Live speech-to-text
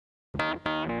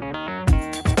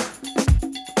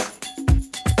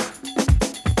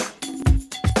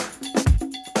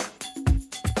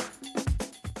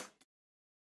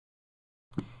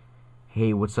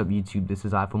Hey, what's up YouTube? This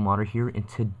is iFonemodder here, and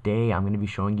today I'm going to be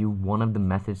showing you one of the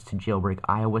methods to jailbreak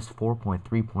iOS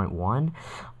 4.3.1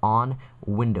 on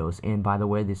Windows. And by the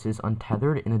way, this is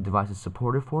Untethered, and the devices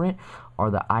supported for it are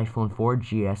the iPhone 4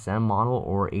 GSM model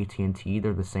or AT&T,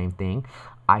 they're the same thing,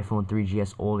 iPhone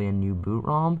 3GS old and new boot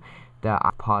ROM, the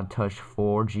iPod Touch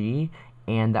 4G,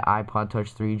 and the iPod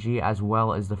Touch 3G, as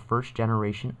well as the first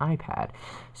generation iPad.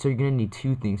 So you're going to need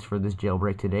two things for this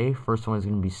jailbreak today. First one is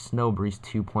going to be Sn0wbreeze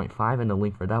 2.5, and the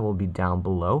link for that will be down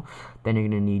below. Then you're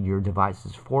going to need your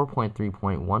device's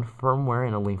 4.3.1 firmware,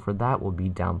 and a link for that will be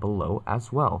down below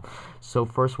as well. So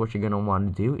first, what you're going to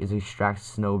want to do is extract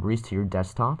Sn0wbreeze to your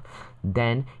desktop.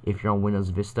 Then, if you're on Windows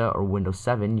Vista or Windows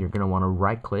 7, you're going to want to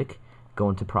right-click,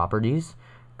 go into Properties,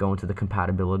 go into the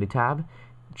Compatibility tab,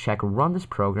 check Run this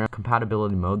program,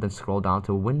 compatibility mode, then scroll down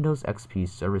to Windows XP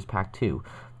Service Pack 2.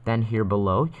 Then here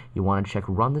below, you want to check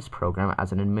Run this program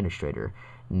as an administrator.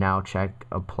 Now check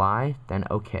Apply, then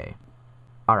OK.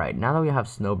 Alright, now that we have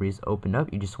Sn0wbreeze opened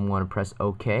up, you just want to press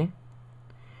OK,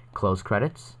 close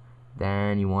credits,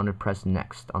 then you want to press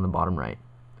Next on the bottom right.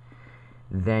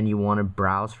 Then you want to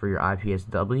browse for your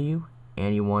IPSW,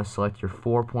 and you want to select your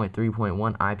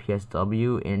 4.3.1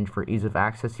 IPSW, and for ease of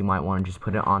access, you might want to just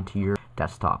put it onto your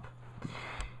desktop.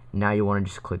 Now you want to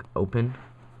just click Open.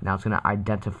 Now it's going to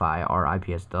identify our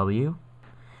IPSW.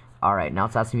 Alright, now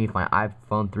it's asking me if my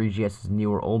iPhone 3GS is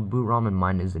new or old boot ROM, and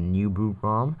mine is a new boot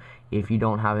ROM. If you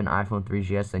don't have an iPhone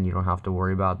 3GS, then you don't have to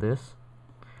worry about this.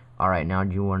 Alright, now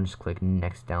you want to just click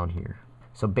Next down here.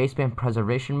 So baseband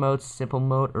preservation mode, simple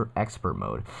mode, or expert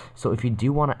mode. So if you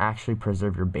do want to actually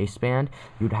preserve your baseband,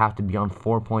 you'd have to be on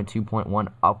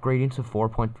 4.2.1. Upgrading to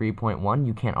 4.3.1,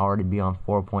 you can't already be on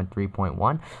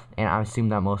 4.3.1, and I assume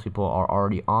that most people are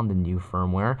already on the new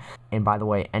firmware. And by the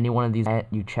way, any one of these that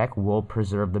you check will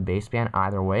preserve the baseband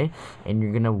either way, and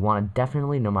you're going to want to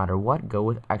definitely, no matter what, go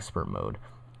with expert mode.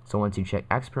 So once you check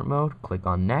expert mode, click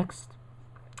on Next,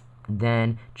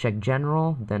 then check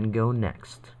General, then go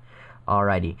Next.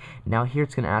 Alrighty, now here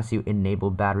it's going to ask you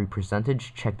enable battery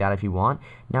percentage. Check that if you want.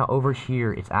 Now over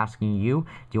here it's asking you,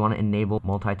 do you want to enable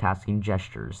multitasking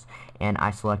gestures? And I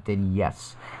selected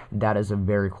yes. That is a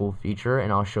very cool feature,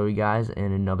 and I'll show you guys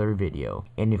in another video.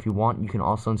 And if you want, you can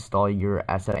also install your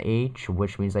SSH,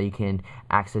 which means that you can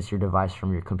access your device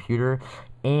from your computer.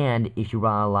 And if you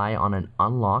rely on an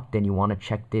unlock, then you want to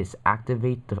check this,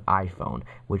 activate the iPhone,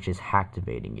 which is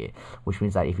hacktivating it, which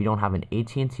means that if you don't have an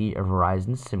AT&T or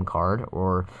Verizon SIM card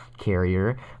or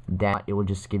carrier, then it will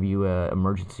just give you an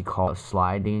emergency call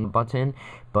sliding button.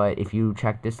 But if you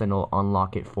check this, then it'll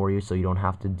unlock it for you, so you don't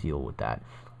have to deal with that.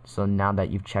 So now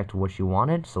that you've checked what you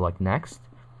wanted, select Next.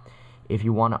 If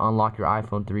you want to unlock your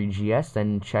iPhone 3GS,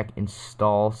 then check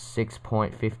Install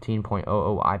 6.15.00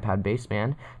 iPad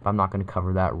baseband, but I'm not going to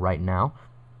cover that right now.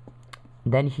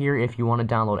 Then here, if you want to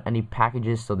download any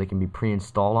packages so they can be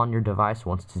pre-installed on your device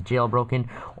once it's jailbroken,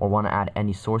 or want to add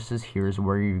any sources, here's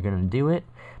where you're going to do it,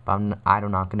 but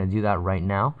I'm not going to do that right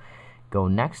now. Go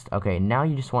Next. Okay, now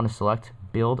you just want to select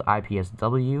Build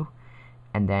IPSW,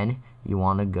 and then you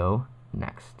want to go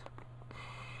Next.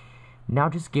 Now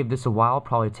just give this a while,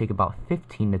 probably take about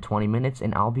 15 to 20 minutes,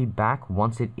 and I'll be back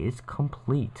once it is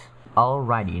complete.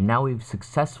 Alrighty, now we've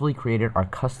successfully created our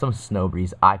custom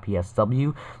Sn0wbreeze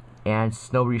IPSW, and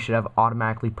Sn0wbreeze should have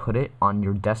automatically put it on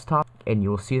your desktop, and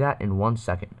you'll see that in 1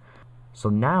 second. So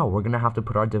now we're going to have to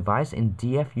put our device in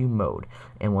DFU mode,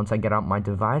 and once I get out my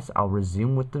device, I'll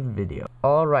resume with the video.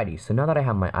 Alrighty, so now that I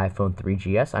have my iPhone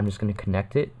 3GS, I'm just going to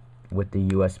connect it with the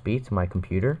USB to my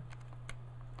computer.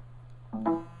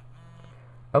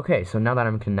 Okay, so now that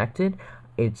I'm connected,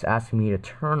 it's asking me to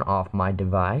turn off my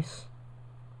device.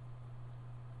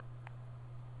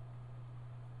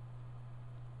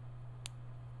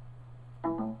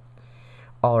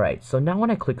 Alright, so now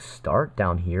when I click Start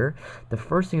down here, the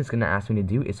first thing it's going to ask me to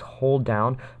do is hold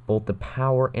down both the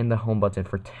power and the home button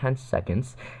for 10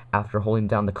 seconds. After holding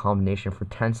down the combination for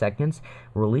 10 seconds,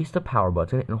 release the power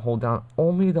button and hold down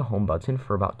only the home button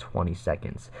for about 20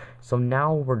 seconds. So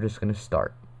now we're just going to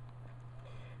start.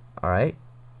 Alright,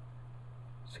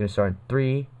 it's going to start in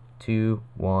 3, 2,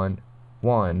 1,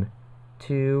 1,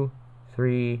 2,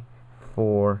 3,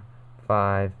 4,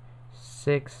 5,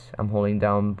 6. I'm holding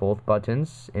down both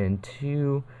buttons in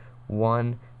 2,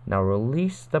 1. Now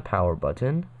release the power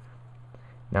button.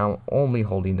 Now I'm only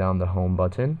holding down the home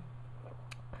button.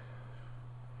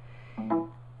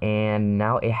 And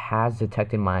now it has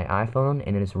detected my iPhone,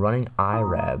 and it is running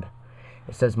iReb.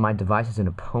 It says my device is in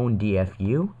a Pwn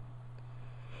DFU.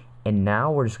 And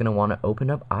now we're just going to want to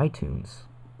open up iTunes.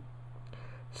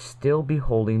 Still be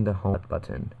holding the home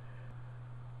button.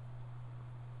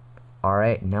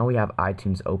 Alright, now we have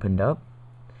iTunes opened up.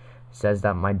 says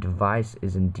that my device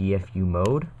is in DFU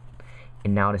mode,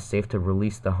 and now it is safe to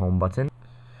release the home button.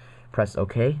 Press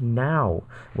OK. Now,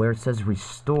 where it says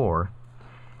restore,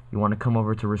 you want to come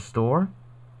over to restore.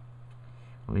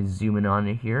 Let me zoom in on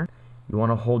it here. You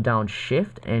want to hold down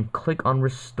shift and click on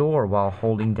restore while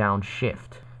holding down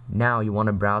shift. Now you want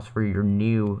to browse for your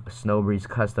new Sn0wbreeze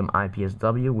custom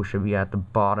IPSW, which should be at the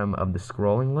bottom of the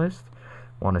scrolling list.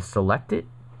 Want to select it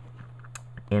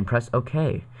and press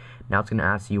OK. Now it's going to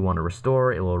ask you want to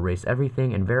restore. It will erase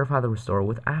everything and verify the restore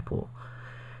with Apple.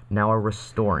 Now we're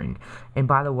restoring. And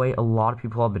by the way, a lot of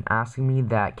people have been asking me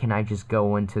that can I just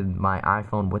go into my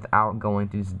iPhone without going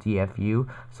through this DFU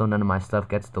so none of my stuff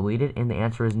gets deleted? And the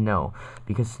answer is no,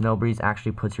 because Sn0wbreeze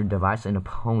actually puts your device in a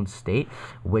pwned state,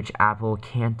 which Apple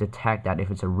can't detect that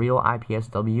if it's a real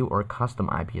IPSW or a custom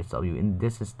IPSW. And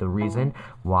this is the reason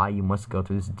why you must go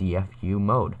through this DFU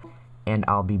mode. And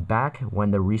I'll be back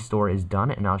when the restore is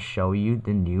done, and I'll show you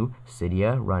the new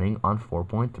Cydia running on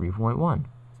 4.3.1.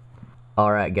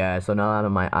 Alright guys, so now that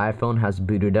my iPhone has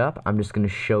booted up, I'm just going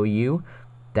to show you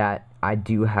that I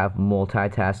do have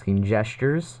multitasking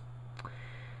gestures.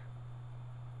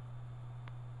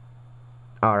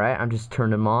 Alright, I'm just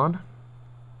turning them on.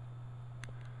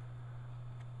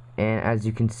 And as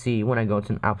you can see, when I go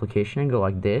into an application and go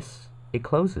like this, it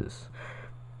closes.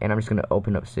 And I'm just going to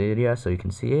open up Cydia so you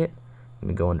can see it. I'm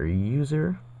going to go under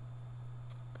user.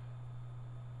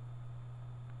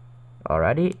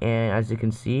 Alrighty, and as you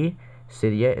can see,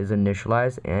 Cydia is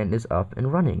initialized and is up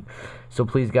and running. So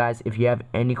please guys, if you have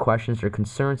any questions or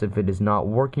concerns, if it is not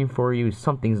working for you,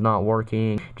 something's not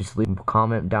working, just leave a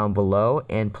comment down below,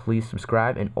 and please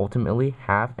subscribe, and ultimately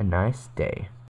have a nice day.